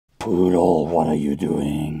Poodle, what are you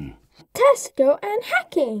doing? Tesco and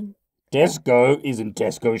hacking. Tesco isn't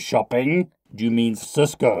Tesco shopping. Do you mean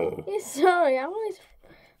Cisco? Yeah, sorry, I always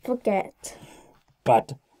forget.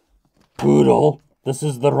 But, Poodle, this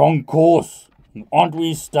is the wrong course. Aren't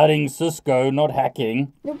we studying Cisco, not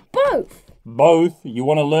hacking? No, both. Both? You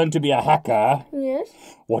want to learn to be a hacker? Yes.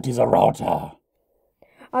 What is a router?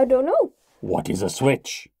 I don't know. What is a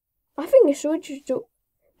switch? I think a switch is to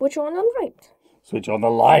switch on and right. Switch on the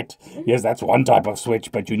light. Yes, that's one type of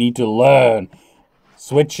switch, but you need to learn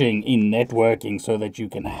switching in networking so that you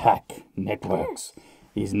can hack networks.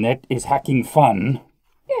 Yes. Is hacking fun?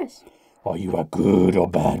 Yes. Are you a good or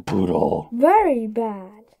bad poodle? Very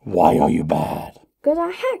bad. Why are you bad? Because I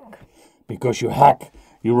hack. Because you hack.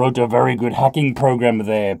 You wrote a very good hacking program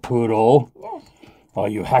there, poodle. Yes. Are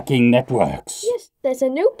you hacking networks? Yes, there's a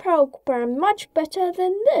new program much better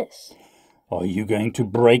than this. Are you going to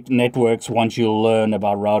break networks once you learn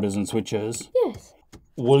about routers and switches? Yes.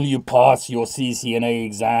 Will you pass your CCNA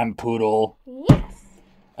exam, poodle? Yes.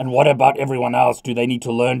 And what about everyone else? Do they need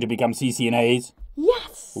to learn to become CCNAs?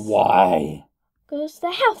 Yes. Why? Because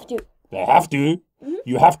they have to. They have to?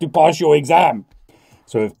 You have to pass your exam.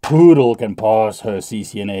 So if Poodle can pass her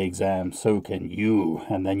CCNA exam, so can you.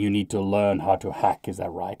 And then you need to learn how to hack, is that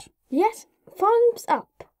right? Yes. Thumbs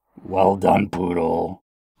up. Well done, Poodle.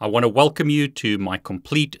 I want to welcome you to my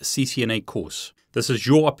complete CCNA course. This is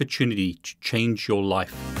your opportunity to change your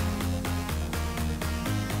life.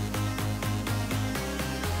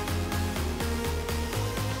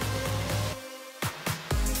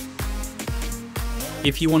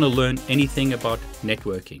 If you want to learn anything about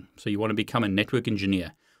networking, so you want to become a network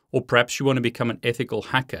engineer, or perhaps you want to become an ethical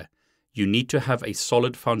hacker, you need to have a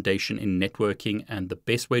solid foundation in networking, and the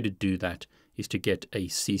best way to do that is to get a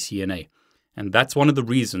CCNA. And that's one of the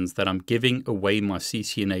reasons that I'm giving away my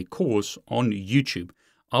CCNA course on YouTube.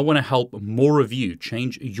 I want to help more of you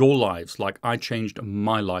change your lives like I changed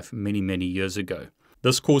my life many, many years ago.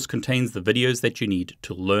 This course contains the videos that you need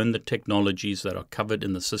to learn the technologies that are covered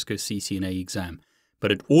in the Cisco CCNA exam.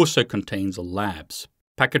 But it also contains labs,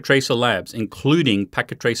 packet tracer labs, including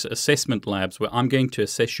packet tracer assessment labs, where I'm going to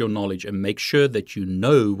assess your knowledge and make sure that you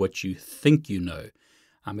know what you think you know.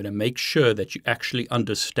 I'm going to make sure that you actually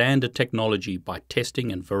understand the technology by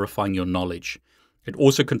testing and verifying your knowledge. It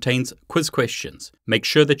also contains quiz questions. Make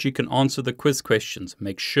sure that you can answer the quiz questions.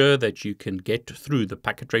 Make sure that you can get through the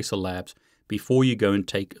packet tracer labs before you go and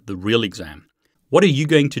take the real exam. What are you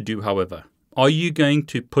going to do, however? Are you going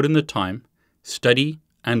to put in the time, study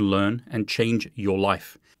and learn and change your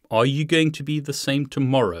life? Are you going to be the same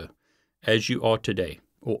tomorrow as you are today?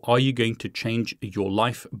 Or are you going to change your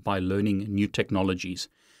life by learning new technologies?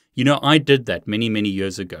 You know, I did that many, many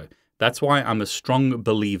years ago. That's why I'm a strong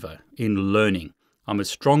believer in learning. I'm a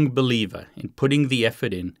strong believer in putting the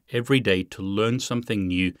effort in every day to learn something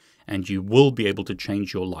new, and you will be able to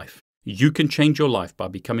change your life. You can change your life by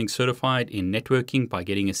becoming certified in networking, by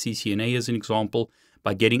getting a CCNA as an example,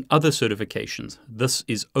 by getting other certifications. This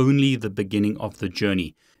is only the beginning of the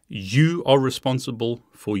journey. You are responsible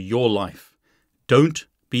for your life. Don't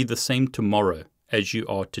be the same tomorrow as you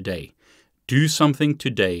are today. Do something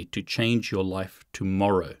today to change your life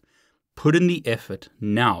tomorrow. Put in the effort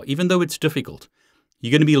now, even though it's difficult.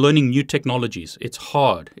 You're going to be learning new technologies. It's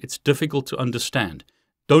hard. It's difficult to understand.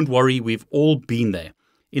 Don't worry, we've all been there.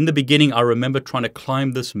 In the beginning, I remember trying to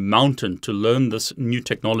climb this mountain to learn this new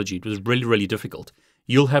technology. It was really, really difficult.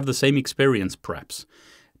 You'll have the same experience, perhaps.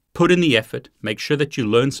 Put in the effort, make sure that you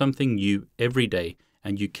learn something new every day,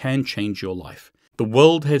 and you can change your life. The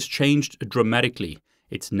world has changed dramatically.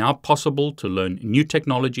 It's now possible to learn new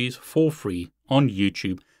technologies for free on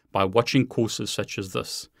YouTube by watching courses such as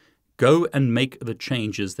this. Go and make the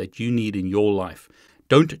changes that you need in your life.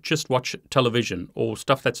 Don't just watch television or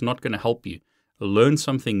stuff that's not going to help you. Learn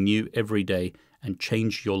something new every day and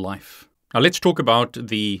change your life. Now let's talk about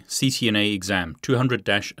the CCNA exam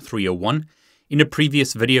 200-301. In a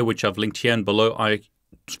previous video, which I've linked here and below, I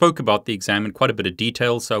spoke about the exam in quite a bit of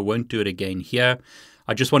detail, so I won't do it again here.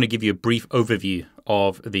 I just want to give you a brief overview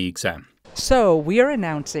of the exam. So we are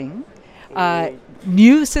announcing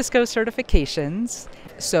new Cisco certifications.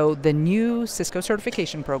 So the new Cisco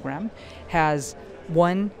certification program has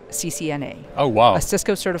one CCNA. Oh, wow. A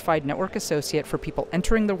Cisco Certified Network Associate for people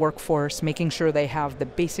entering the workforce, making sure they have the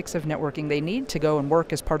basics of networking they need to go and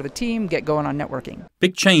work as part of the team, get going on networking.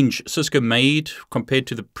 Big change Cisco made compared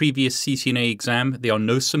to the previous CCNA exam. There are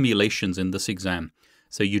no simulations in this exam.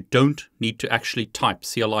 So you don't need to actually type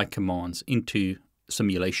CLI commands into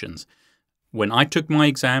simulations. When I took my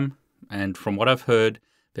exam, and from what I've heard,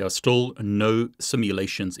 there are still no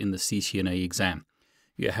simulations in the CCNA exam.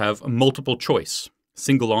 You have a multiple choice.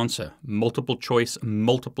 single answer, multiple choice,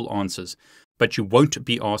 multiple answers. But you won't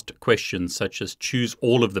be asked questions such as choose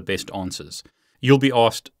all of the best answers. You'll be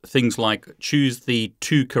asked things like choose the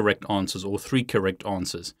 2 correct answers or 3 correct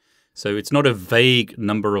answers. So it's not a vague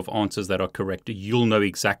number of answers that are correct. You'll know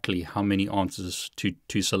exactly how many answers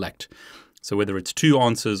to select. So whether it's 2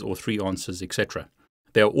 answers or 3 answers, etc.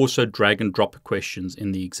 There are also drag and drop questions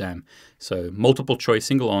in the exam. So multiple choice,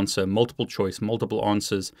 single answer, multiple choice, multiple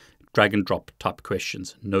answers, drag and drop type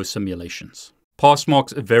questions, no simulations. Pass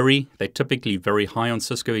marks vary. They're typically very high on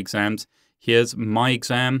Cisco exams. Here's my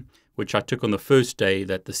exam, which I took on the first day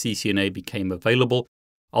that the CCNA became available.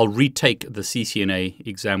 I'll retake the CCNA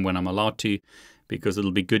exam when I'm allowed to, because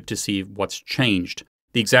it'll be good to see what's changed.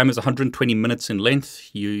 The exam is 120 minutes in length.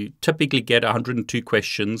 You typically get 102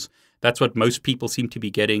 questions. That's what most people seem to be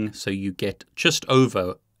getting. So you get just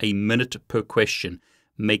over a minute per question.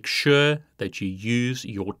 Make sure that you use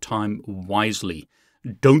your time wisely.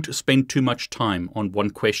 Don't spend too much time on one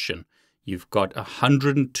question. You've got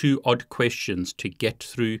 102 odd questions to get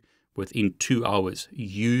through within 2 hours.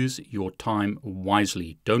 Use your time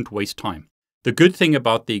wisely. Don't waste time. The good thing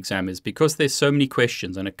about the exam is because there's so many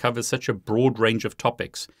questions and it covers such a broad range of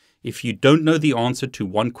topics, if you don't know the answer to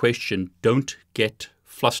one question, don't get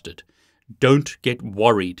flustered. Don't get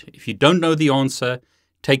worried. If you don't know the answer,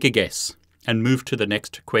 take a guess and move to the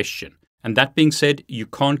next question. And that being said, you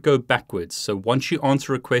can't go backwards. So once you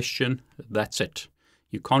answer a question, that's it.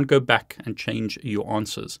 You can't go back and change your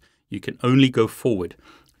answers. You can only go forward.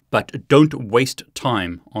 But don't waste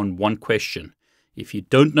time on one question. If you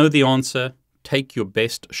don't know the answer, take your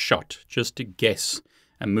best shot. Just guess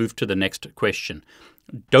and move to the next question.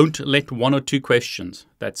 Don't let 1 or 2 questions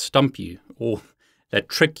that stump you or that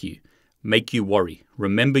trick you make you worry.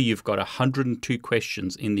 Remember, you've got 102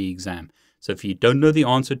 questions in the exam. So if you don't know the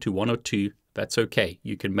answer to 1 or 2, that's okay.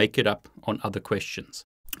 You can make it up on other questions.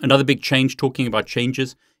 Another big change, talking about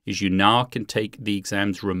changes, is you now can take the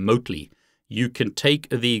exams remotely. You can take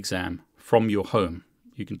the exam from your home.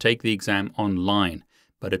 You can take the exam online,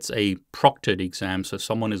 but it's a proctored exam, so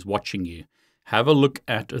someone is watching you. Have a look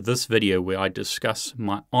at this video where I discuss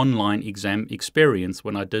my online exam experience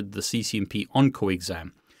when I did the CCNP Encore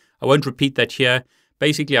exam. I won't repeat that here.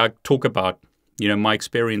 Basically, I talk about my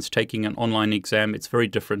experience taking an online exam. It's very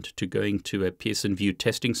different to going to a Pearson VUE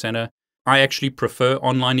testing center. I actually prefer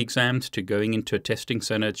online exams to going into a testing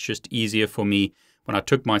center. It's just easier for me. When I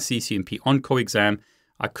took my CCNP Encore exam,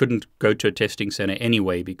 I couldn't go to a testing center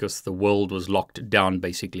anyway because the world was locked down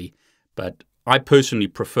basically. But I personally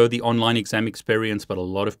prefer the online exam experience, but a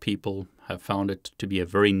lot of people have found it to be a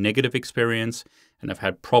very negative experience and have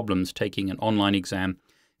had problems taking an online exam.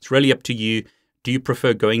 It's really up to you. Do you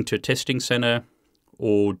prefer going to a testing center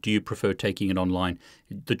or do you prefer taking it online?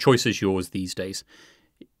 The choice is yours these days.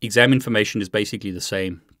 Exam information is basically the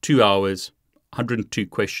same. 2 hours, 102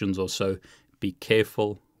 questions or so. Be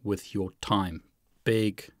careful with your time.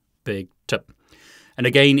 Big, big tip. And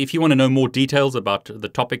again, if you want to know more details about the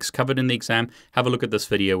topics covered in the exam, have a look at this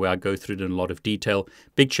video where I go through it in a lot of detail.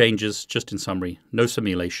 Big changes, just in summary, no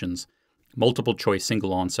simulations. Multiple choice,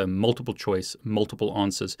 single answer, multiple choice, multiple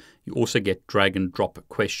answers. You also get drag and drop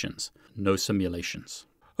questions, no simulations.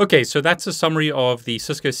 Okay, so that's a summary of the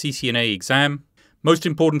Cisco CCNA exam. Most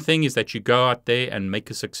important thing is that you go out there and make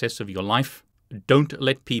a success of your life. Don't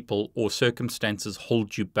let people or circumstances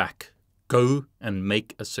hold you back. Go and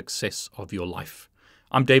make a success of your life.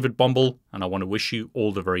 I'm David Bombal, and I want to wish you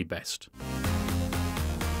all the very best.